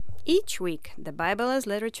Each week, the Bible as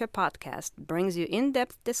Literature podcast brings you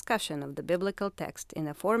in-depth discussion of the biblical text in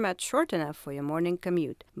a format short enough for your morning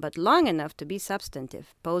commute, but long enough to be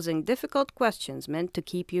substantive, posing difficult questions meant to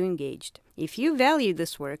keep you engaged. If you value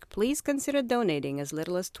this work, please consider donating as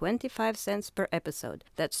little as 25 cents per episode.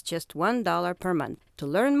 That's just $1 per month. To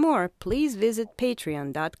learn more, please visit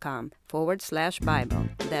patreon.com/Bible.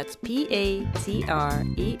 That's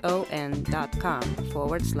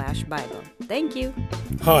patreon.com/Bible. Thank you.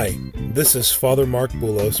 Hi, this is Father Mark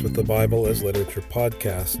Boulos with the Bible as Literature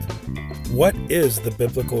podcast. What is the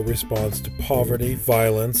biblical response to poverty,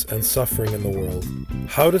 violence, and suffering in the world?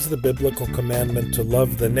 How does the biblical commandment to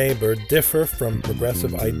love the neighbor differ from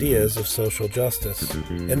progressive ideas of social justice?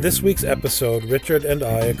 In this week's episode, Richard and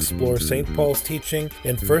I explore St. Paul's teaching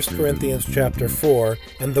in 1 Corinthians chapter 4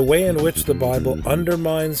 and the way in which the Bible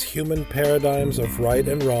undermines human paradigms of right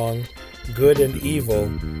and wrong, good and evil,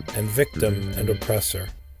 and victim and oppressor.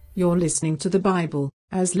 You're listening to the Bible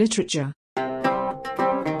as Literature.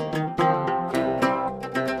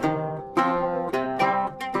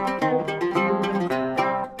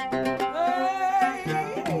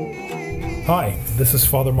 Hi, this is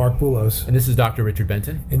Father Mark Boulos. And this is Dr. Richard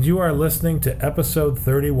Benton. And you are listening to episode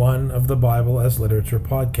 31 of the Bible as Literature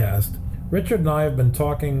podcast. Richard and I have been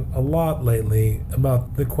talking a lot lately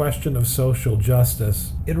about the question of social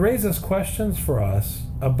justice. It raises questions for us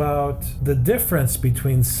about the difference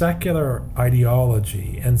between secular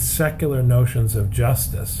ideology and secular notions of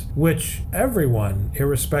justice, which everyone,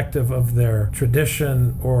 irrespective of their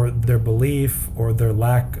tradition or their belief or their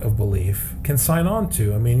lack of belief, can sign on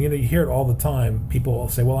to. I mean, you hear it all the time. People will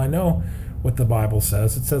say, well, I know what the Bible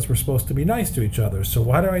says. It says we're supposed to be nice to each other. So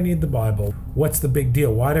why do I need the Bible? What's the big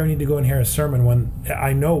deal? Why do I need to go and hear a sermon when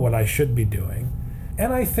I know what I should be doing?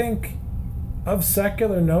 And I think of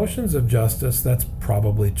secular notions of justice, that's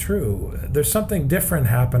probably true. There's something different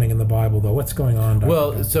happening in the Bible, though. What's going on, Dr.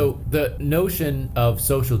 Well, Benton? so the notion of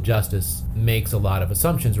social justice makes a lot of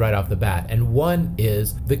assumptions right off the bat. And one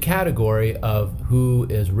is the category of who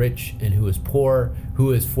is rich and who is poor,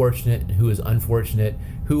 who is fortunate and who is unfortunate,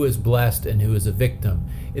 who is blessed and who is a victim.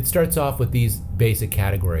 It starts off with these basic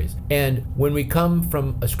categories. And when we come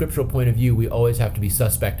from a scriptural point of view, we always have to be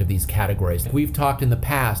suspect of these categories. We've talked in the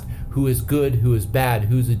past who is good, who is bad,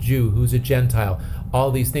 who's a Jew, who's a Gentile, all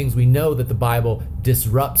these things. We know that the Bible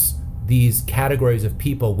disrupts these categories of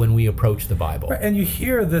people when we approach the Bible. And you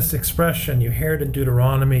hear this expression, you hear it in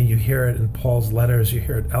Deuteronomy, you hear it in Paul's letters, you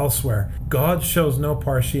hear it elsewhere. God shows no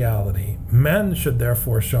partiality. Men should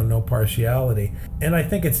therefore show no partiality. And I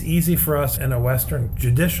think it's easy for us in a Western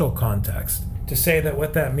judicial context to say that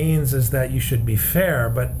what that means is that you should be fair.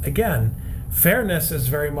 But again, fairness is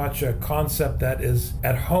very much a concept that is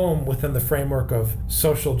at home within the framework of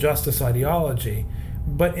social justice ideology.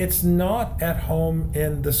 But it's not at home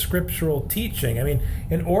in the scriptural teaching. I mean,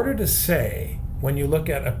 in order to say, when you look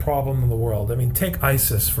at a problem in the world, I mean, take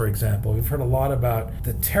ISIS, for example. We've heard a lot about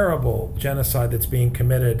the terrible genocide that's being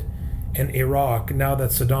committed in Iraq now that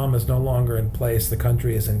Saddam is no longer in place, the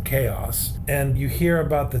country is in chaos. And you hear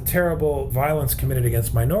about the terrible violence committed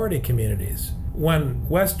against minority communities. When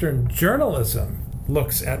Western journalism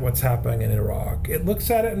looks at what's happening in Iraq, it looks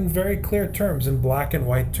at it in very clear terms, in black and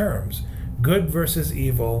white terms. Good versus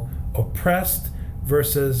evil, oppressed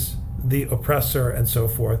versus the oppressor, and so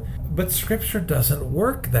forth. But Scripture doesn't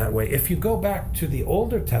work that way. If you go back to the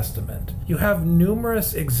Older Testament, you have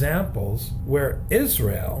numerous examples where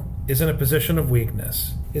Israel is in a position of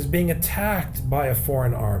weakness, is being attacked by a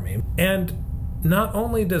foreign army, and not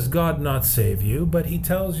only does God not save you, but he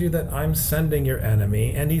tells you that I'm sending your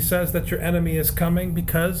enemy, and he says that your enemy is coming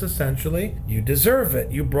because essentially you deserve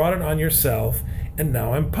it. You brought it on yourself, and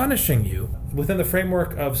now I'm punishing you. Within the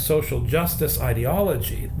framework of social justice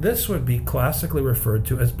ideology, this would be classically referred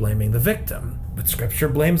to as blaming the victim. But Scripture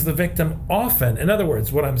blames the victim often. In other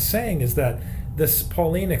words, what I'm saying is that this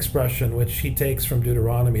Pauline expression, which he takes from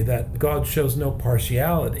Deuteronomy, that God shows no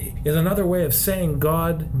partiality, is another way of saying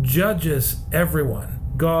God judges everyone.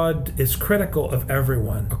 God is critical of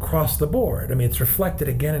everyone across the board. I mean, it's reflected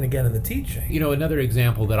again and again in the teaching. Another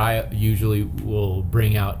example that I usually will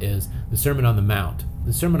bring out is the Sermon on the Mount.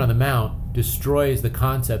 The Sermon on the Mount destroys the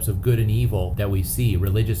concepts of good and evil that we see,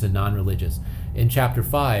 religious and non-religious. In chapter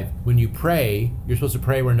 5, when you pray, you're supposed to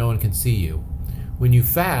pray where no one can see you. When you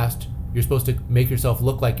fast, you're supposed to make yourself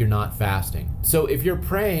look like you're not fasting. So if you're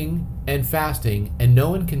praying and fasting and no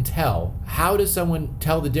one can tell, how does someone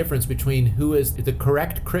tell the difference between who is the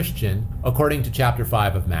correct Christian, according to chapter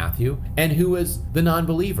 5 of Matthew, and who is the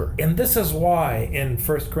non-believer? And this is why in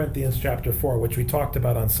 1 Corinthians chapter 4, which we talked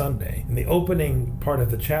about on Sunday, in the opening part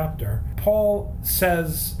of the chapter, Paul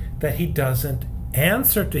says that he doesn't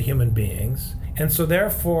answer to human beings, and so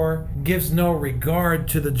therefore gives no regard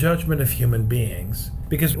to the judgment of human beings.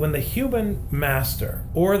 Because when the human master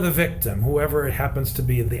or the victim, whoever it happens to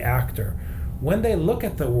be, the actor, when they look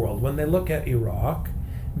at the world, when they look at Iraq,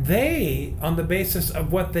 they, on the basis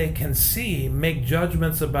of what they can see, make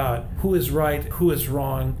judgments about who is right, who is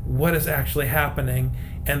wrong, what is actually happening.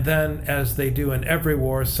 And then, as they do in every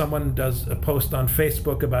war, someone does a post on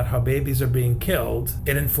Facebook about how babies are being killed.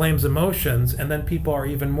 It inflames emotions, and then people are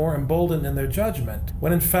even more emboldened in their judgment.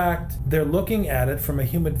 When in fact, they're looking at it from a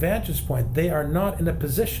human vantage point. They are not in a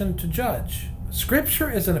position to judge. Scripture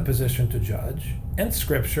is in a position to judge, and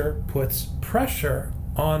Scripture puts pressure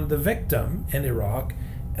on the victim in Iraq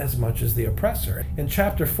as much as the oppressor. In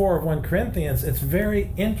chapter 4 of 1 Corinthians, it's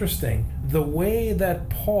very interesting the way that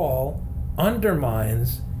Paul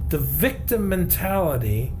undermines the victim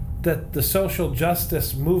mentality that the social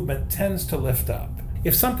justice movement tends to lift up.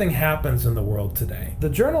 If something happens in the world today, the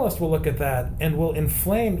journalist will look at that and will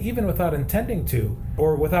inflame, even without intending to,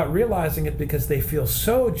 or without realizing it because they feel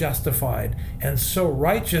so justified and so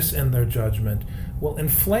righteous in their judgment, will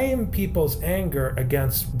inflame people's anger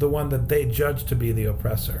against the one that they judge to be the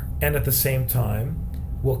oppressor. And at the same time,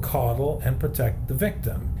 will coddle and protect the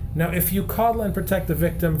victim. Now, if you coddle and protect the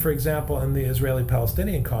victim, for example, in the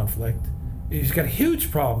Israeli-Palestinian conflict, you've got a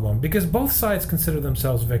huge problem because both sides consider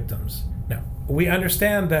themselves victims. Now, we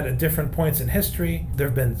understand that at different points in history, there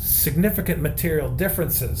have been significant material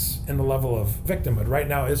differences in the level of victimhood. Right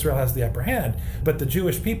now, Israel has the upper hand, but the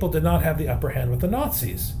Jewish people did not have the upper hand with the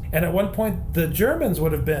Nazis. And at one point, the Germans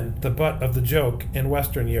would have been the butt of the joke in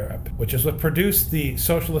Western Europe, which is what produced the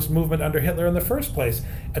socialist movement under Hitler in the first place,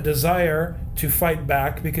 a desire to fight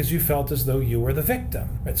back because you felt as though you were the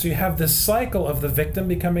victim. Right? So you have this cycle of the victim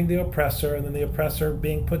becoming the oppressor, and then the oppressor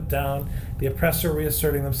being put down, the oppressor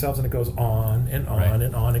reasserting themselves, and it goes on and on right.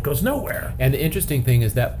 and on. It goes nowhere. And the interesting thing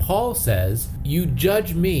is that Paul says, you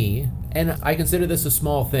judge me, and I consider this a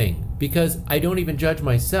small thing, because I don't even judge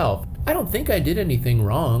myself. I don't think I did anything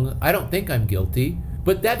wrong. I don't think I'm guilty.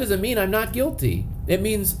 But that doesn't mean I'm not guilty. It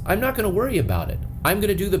means I'm not going to worry about it. I'm going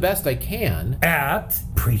to do the best I can at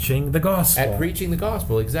preaching the gospel. At preaching the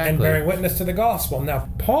gospel, exactly. And bearing witness to the gospel. Now,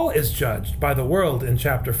 Paul is judged by the world in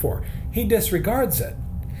chapter 4. He disregards it.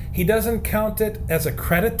 He doesn't count it as a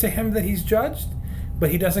credit to him that he's judged, but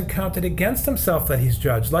he doesn't count it against himself that he's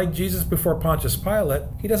judged. Like Jesus before Pontius Pilate,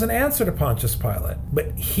 he doesn't answer to Pontius Pilate.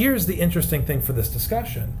 But here's the interesting thing for this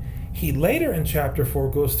discussion. He later in chapter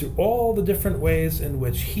 4 goes through all the different ways in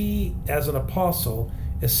which he, as an apostle,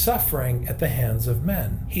 is suffering at the hands of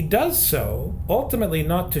men. He does so ultimately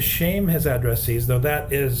not to shame his addressees, though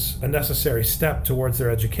that is a necessary step towards their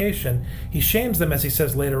education. He shames them, as he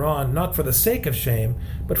says later on, not for the sake of shame,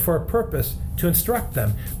 but for a purpose, to instruct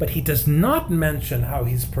them. But he does not mention how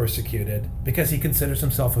he's persecuted because he considers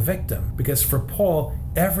himself a victim. Because for Paul,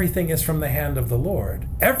 everything is from the hand of the Lord.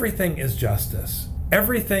 Everything is justice.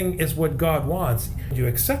 Everything is what God wants. You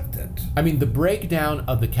accept it. I mean, the breakdown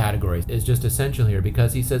of the categories is just essential here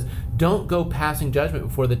because he says, don't go passing judgment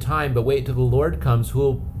before the time, but wait till the Lord comes, who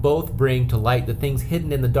will both bring to light the things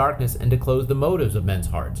hidden in the darkness and disclose the motives of men's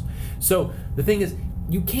hearts. So the thing is,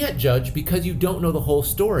 you can't judge because you don't know the whole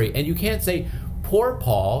story. And you can't say, poor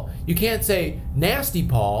Paul. You can't say, nasty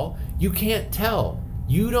Paul. You can't tell.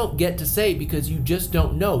 You don't get to say because you just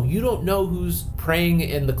don't know. You don't know who's praying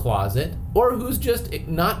in the closet or who's just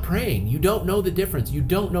not praying. You don't know the difference. You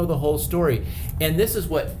don't know the whole story. And this is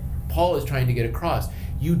what Paul is trying to get across.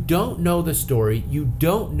 You don't know the story. You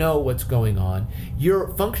don't know what's going on. You're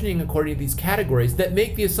functioning according to these categories that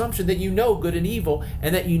make the assumption that you know good and evil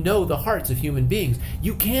and that you know the hearts of human beings.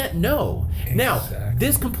 You can't know. Exactly. Now,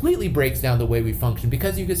 this completely breaks down the way we function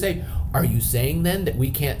because you could say, are you saying then that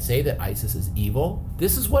we can't say that ISIS is evil?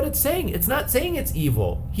 This is what it's saying. It's not saying it's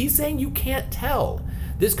evil. He's saying you can't tell.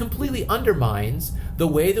 This completely undermines the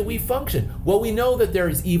way that we function. Well, we know that there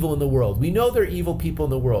is evil in the world. We know there are evil people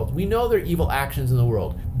in the world. We know there are evil actions in the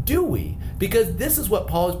world. Do we? Because this is what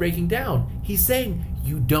Paul is breaking down. He's saying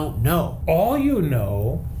you don't know. All you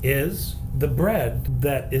know is the bread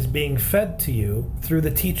that is being fed to you through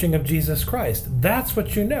the teaching of Jesus Christ. That's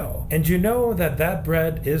what you know. And you know that that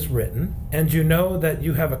bread is written, and you know that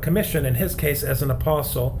you have a commission, in his case as an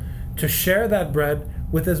apostle, to share that bread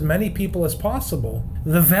with as many people as possible.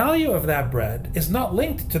 The value of that bread is not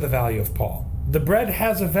linked to the value of Paul. The bread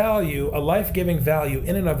has a value, a life-giving value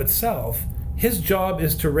in and of itself. His job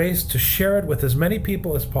is to raise to share it with as many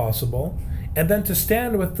people as possible, and then to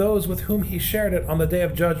stand with those with whom he shared it on the day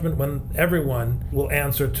of judgment when everyone will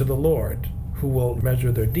answer to the Lord, who will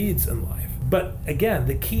measure their deeds in life. But again,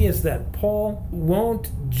 the key is that Paul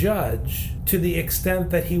won't judge to the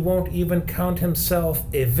extent that he won't even count himself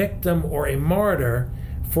a victim or a martyr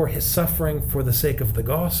for his suffering for the sake of the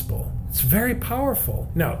gospel. It's very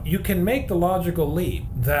powerful. Now, you can make the logical leap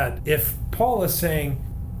that if Paul is saying,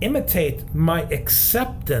 imitate my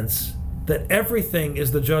acceptance that everything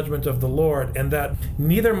is the judgment of the Lord, and that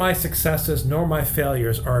neither my successes nor my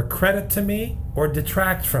failures are a credit to me or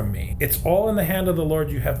detract from me. It's all in the hand of the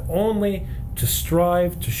Lord. You have only to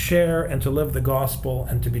strive, to share, and to live the gospel,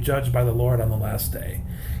 and to be judged by the Lord on the last day.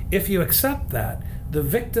 If you accept that, the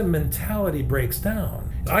victim mentality breaks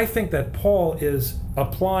down. I think that Paul is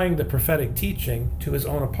applying the prophetic teaching to his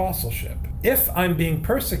own apostleship. If I'm being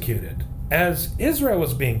persecuted, as Israel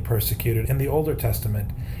was being persecuted in the Older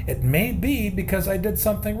Testament, it may be because I did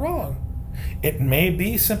something wrong. It may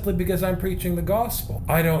be simply because I'm preaching the gospel.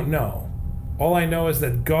 I don't know. All I know is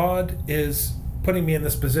that God is putting me in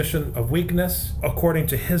this position of weakness according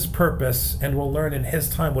to his purpose, and will learn in his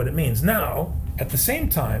time what it means. Now, at the same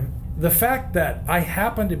time, the fact that I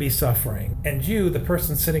happen to be suffering, and you, the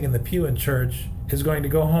person sitting in the pew in church, is going to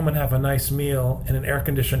go home and have a nice meal in an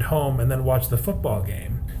air-conditioned home and then watch the football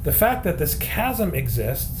game. The fact that this chasm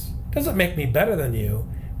exists doesn't make me better than you,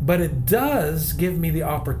 but it does give me the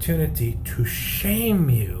opportunity to shame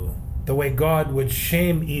you the way God would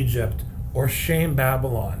shame Egypt or shame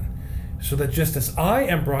Babylon, so that just as I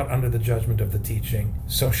am brought under the judgment of the teaching,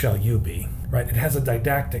 so shall you be. Right? It has a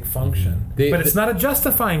didactic function, but it's not a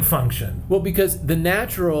justifying function. Well, because the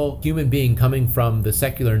natural human being coming from the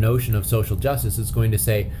secular notion of social justice is going to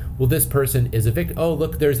say, well, this person is a victim. Oh,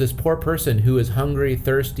 look, there's this poor person who is hungry,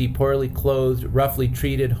 thirsty, poorly clothed, roughly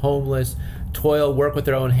treated, homeless, toil, work with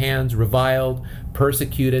their own hands, reviled,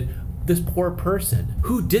 persecuted. This poor person,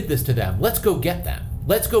 who did this to them? Let's go get them.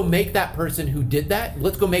 Let's go make that person who did that,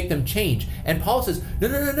 let's go make them change. And Paul says,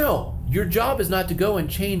 no. Your job is not to go and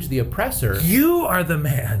change the oppressor. You are the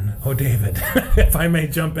man, oh David, if I may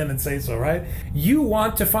jump in and say so, right? You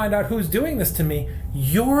want to find out who's doing this to me.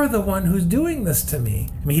 You're the one who's doing this to me.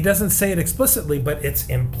 I mean, he doesn't say it explicitly, but it's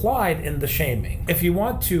implied in the shaming. If you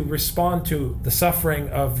want to respond to the suffering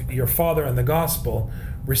of your father in the gospel,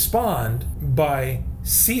 respond by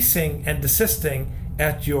ceasing and desisting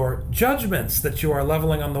at your judgments that you are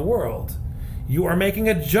leveling on the world. You are making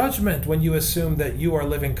a judgment when you assume that you are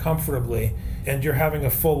living comfortably and you're having a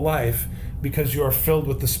full life because you are filled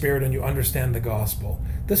with the Spirit and you understand the gospel.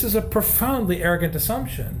 This is a profoundly arrogant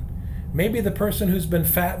assumption. Maybe the person who's been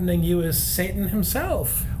fattening you is Satan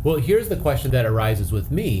himself. Well, here's the question that arises with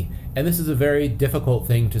me, and this is a very difficult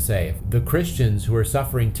thing to say. The Christians who are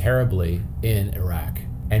suffering terribly in Iraq,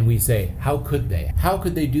 and we say, how could they? How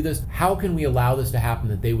could they do this? How can we allow this to happen,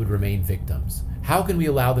 that they would remain victims? How can we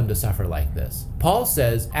allow them to suffer like this? Paul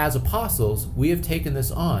says, as apostles, we have taken this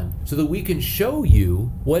on so that we can show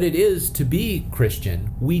you what it is to be Christian.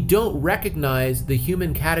 We don't recognize the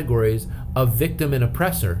human categories of victim and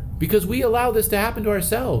oppressor because we allow this to happen to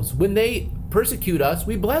ourselves. When they persecute us,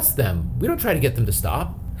 we bless them. We don't try to get them to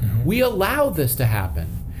stop. We allow this to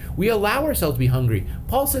happen. We allow ourselves to be hungry.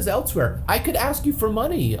 Paul says elsewhere, I could ask you for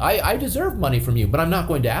money. I deserve money from you, but I'm not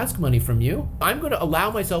going to ask money from you. I'm going to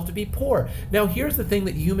allow myself to be poor. Now, here's the thing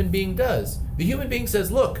that the human being does. The human being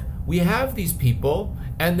says, look, we have these people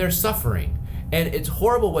and they're suffering, and it's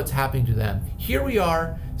horrible what's happening to them. Here we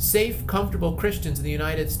are, safe, comfortable Christians in the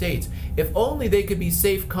United States. If only they could be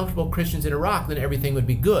safe, comfortable Christians in Iraq, then everything would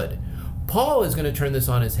be good. Paul is going to turn this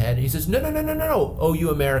on his head, and he says, no, oh, you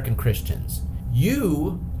American Christians.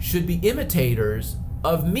 You should be imitators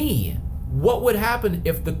of me. What would happen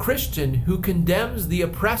if the Christian who condemns the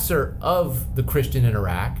oppressor of the Christian in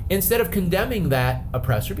Iraq, instead of condemning that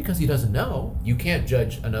oppressor because he doesn't know, you can't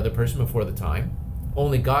judge another person before the time,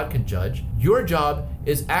 only God can judge, your job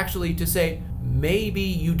is actually to say, maybe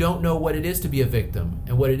you don't know what it is to be a victim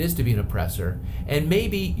and what it is to be an oppressor, and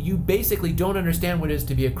maybe you basically don't understand what it is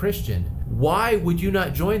to be a Christian. Why would you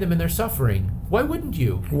not join them in their suffering? Why wouldn't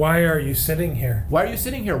you? Why are you sitting here? Why are you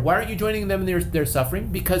sitting here? Why aren't you joining them in their suffering?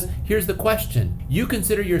 Because here's the question. You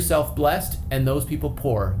consider yourself blessed and those people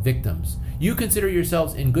poor, victims. You consider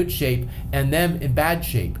yourselves in good shape and them in bad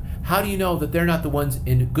shape. How do you know that they're not the ones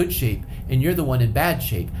in good shape and you're the one in bad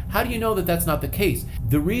shape? How do you know that that's not the case?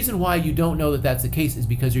 The reason why you don't know that that's the case is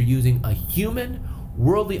because you're using a human,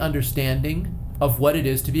 worldly understanding of what it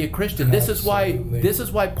is to be a Christian. This is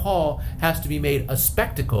why Paul has to be made a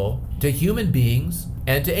spectacle to human beings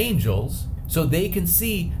and to angels, so they can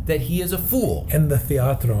see that he is a fool. In the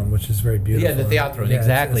theatron, which is very beautiful. Yeah, the theatron,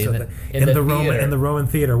 exactly. In the Roman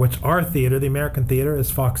theater, which our theater, the American theater, is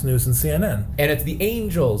Fox News and CNN. And it's the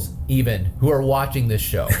angels even who are watching this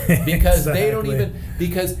show because they don't even,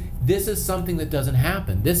 because This is something that doesn't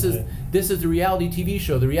happen. This is the reality TV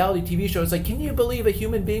show. The reality TV show is like, can you believe a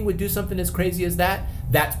human being would do something as crazy as that?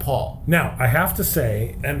 That's Paul. Now, I have to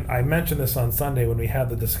say, and I mentioned this on Sunday when we had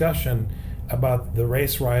the discussion about the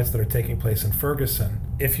race riots that are taking place in Ferguson.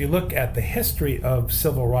 If you look at the history of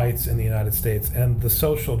civil rights in the United States and the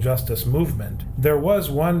social justice movement, there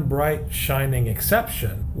was one bright, shining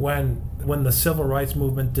exception when the civil rights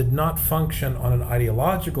movement did not function on an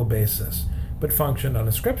ideological basis, but functioned on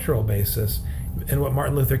a scriptural basis. And what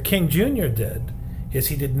Martin Luther King Jr. did is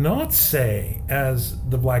he did not say, as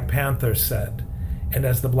the Black Panthers said, and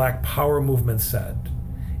as the Black Power movement said,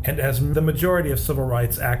 and as the majority of civil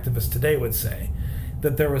rights activists today would say,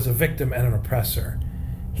 that there was a victim and an oppressor.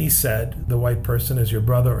 He said, the white person is your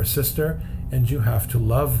brother or sister, and you have to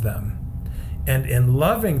love them. And in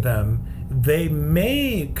loving them, they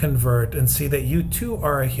may convert and see that you too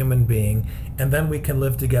are a human being, and then we can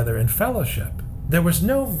live together in fellowship. There was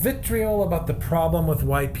no vitriol about the problem with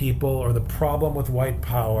white people or the problem with white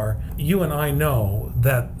power. You and I know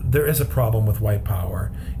that there is a problem with white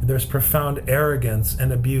power. There's profound arrogance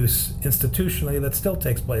and abuse institutionally that still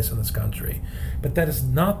takes place in this country. But that is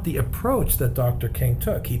not the approach that Dr. King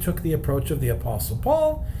took. He took the approach of the Apostle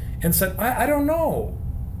Paul and said, I don't know.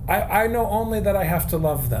 I know only that I have to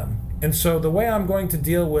love them. And so the way I'm going to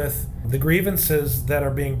deal with the grievances that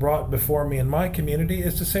are being brought before me in my community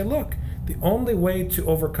is to say, look, the only way to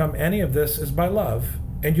overcome any of this is by love.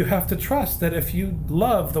 And you have to trust that if you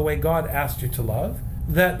love the way God asked you to love,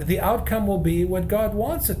 that the outcome will be what God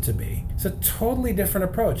wants it to be. It's a totally different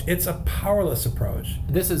approach. It's a powerless approach.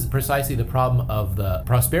 This is precisely the problem of the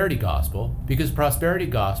prosperity gospel, because prosperity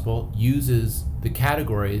gospel uses the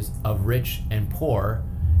categories of rich and poor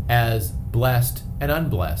as blessed and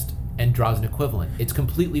unblessed, and draws an equivalent. It's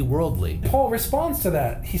completely worldly. Paul responds to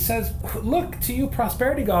that. He says, look, to you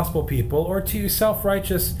prosperity gospel people, or to you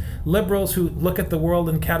self-righteous liberals who look at the world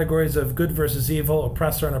in categories of good versus evil,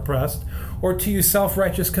 oppressor and oppressed, or to you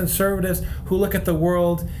self-righteous conservatives who look at the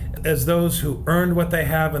world as those who earned what they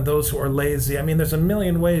have and those who are lazy. I mean, there's a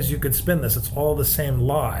million ways you could spin this. It's all the same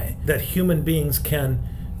lie, that human beings can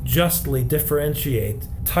justly differentiate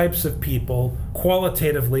types of people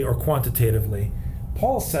qualitatively or quantitatively.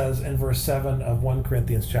 Paul says in verse 7 of 1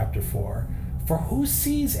 Corinthians chapter 4, for who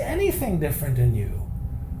sees anything different in you?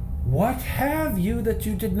 What have you that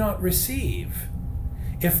you did not receive?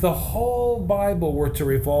 If the whole Bible were to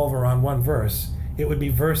revolve around one verse, it would be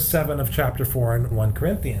verse 7 of chapter 4 in 1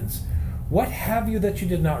 Corinthians. What have you that you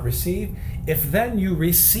did not receive? If then you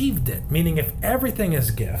received it, meaning if everything is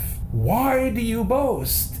gift, why do you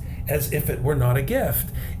boast as if it were not a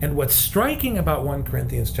gift? And what's striking about 1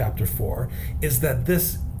 Corinthians chapter 4 is that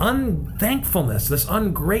this unthankfulness, this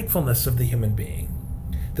ungratefulness of the human being,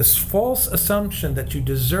 this false assumption that you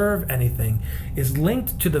deserve anything, is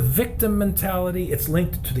linked to the victim mentality, it's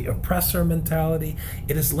linked to the oppressor mentality,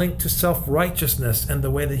 it is linked to self-righteousness and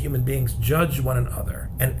the way that human beings judge one another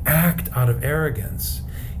and act out of arrogance.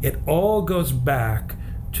 It all goes back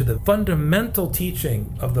to the fundamental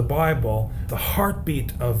teaching of the Bible, the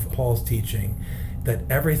heartbeat of Paul's teaching, that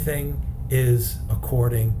everything is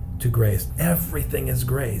according to grace. Everything is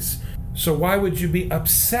grace. So why would you be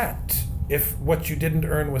upset if what you didn't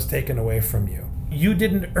earn was taken away from you? You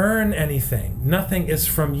didn't earn anything. Nothing is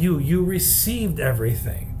from you. You received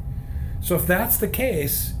everything. So if that's the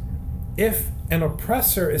case, if an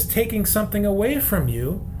oppressor is taking something away from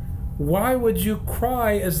you, why would you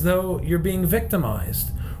cry as though you're being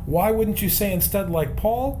victimized? Why wouldn't you say instead, like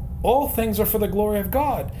Paul, all things are for the glory of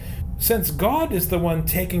God? Since God is the one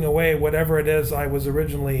taking away whatever it is I was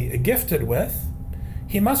originally gifted with,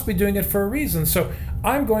 he must be doing it for a reason. So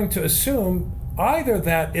I'm going to assume either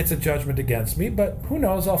that it's a judgment against me, but who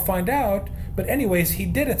knows, I'll find out. But anyways, he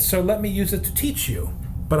did it, so let me use it to teach you.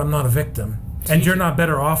 But I'm not a victim. And you're not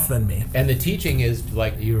better off than me. And the teaching is,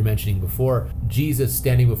 like you were mentioning before, Jesus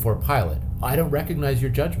standing before Pilate. I don't recognize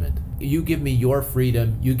your judgment. You give me your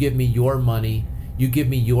freedom, you give me your money, you give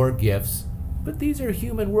me your gifts, but these are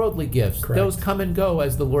human worldly gifts. Correct. Those come and go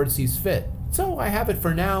as the Lord sees fit. So I have it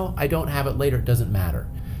for now, I don't have it later, it doesn't matter.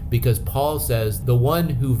 Because Paul says the one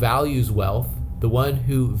who values wealth, the one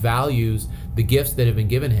who values the gifts that have been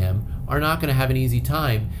given him, are not going to have an easy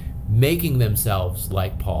time making themselves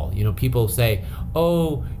like Paul. You know, people say,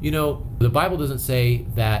 oh, you know, the Bible doesn't say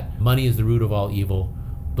that money is the root of all evil.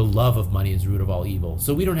 The love of money is the root of all evil.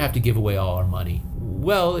 So we don't have to give away all our money.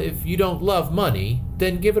 Well, if you don't love money,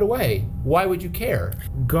 then give it away. Why would you care?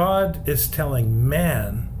 God is telling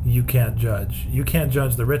man, you can't judge. You can't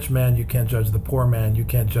judge the rich man, you can't judge the poor man, you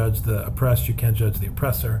can't judge the oppressed, you can't judge the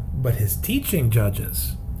oppressor. But his teaching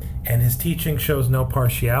judges, and his teaching shows no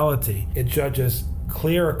partiality. It judges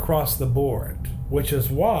clear across the board, which is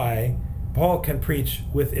why Paul can preach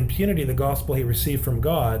with impunity the gospel he received from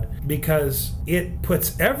God, because it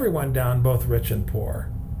puts everyone down, both rich and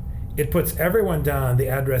poor. It puts everyone down, the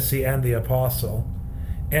addressee and the apostle.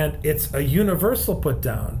 And it's a universal put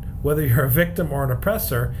down. Whether you're a victim or an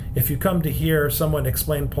oppressor, if you come to hear someone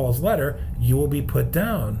explain Paul's letter, you will be put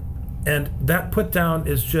down. And that put down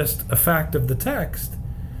is just a fact of the text.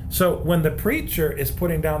 So when the preacher is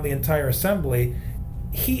putting down the entire assembly,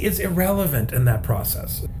 he is irrelevant in that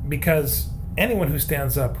process, because anyone who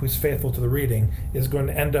stands up, who's faithful to the reading, is going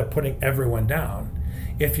to end up putting everyone down.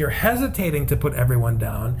 If you're hesitating to put everyone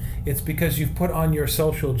down, it's because you've put on your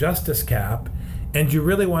social justice cap and you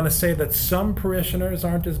really want to say that some parishioners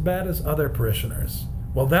aren't as bad as other parishioners.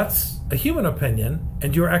 Well, that's a human opinion,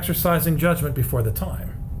 and you're exercising judgment before the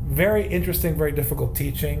time. Very interesting, very difficult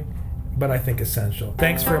teaching, but I think essential.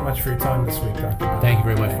 Thanks very much for your time this week, Dr. Bell. Thank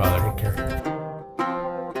you very much, Father. Take care.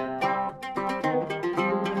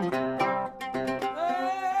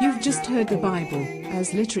 You've just heard the Bible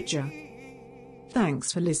as literature.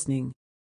 Thanks for listening.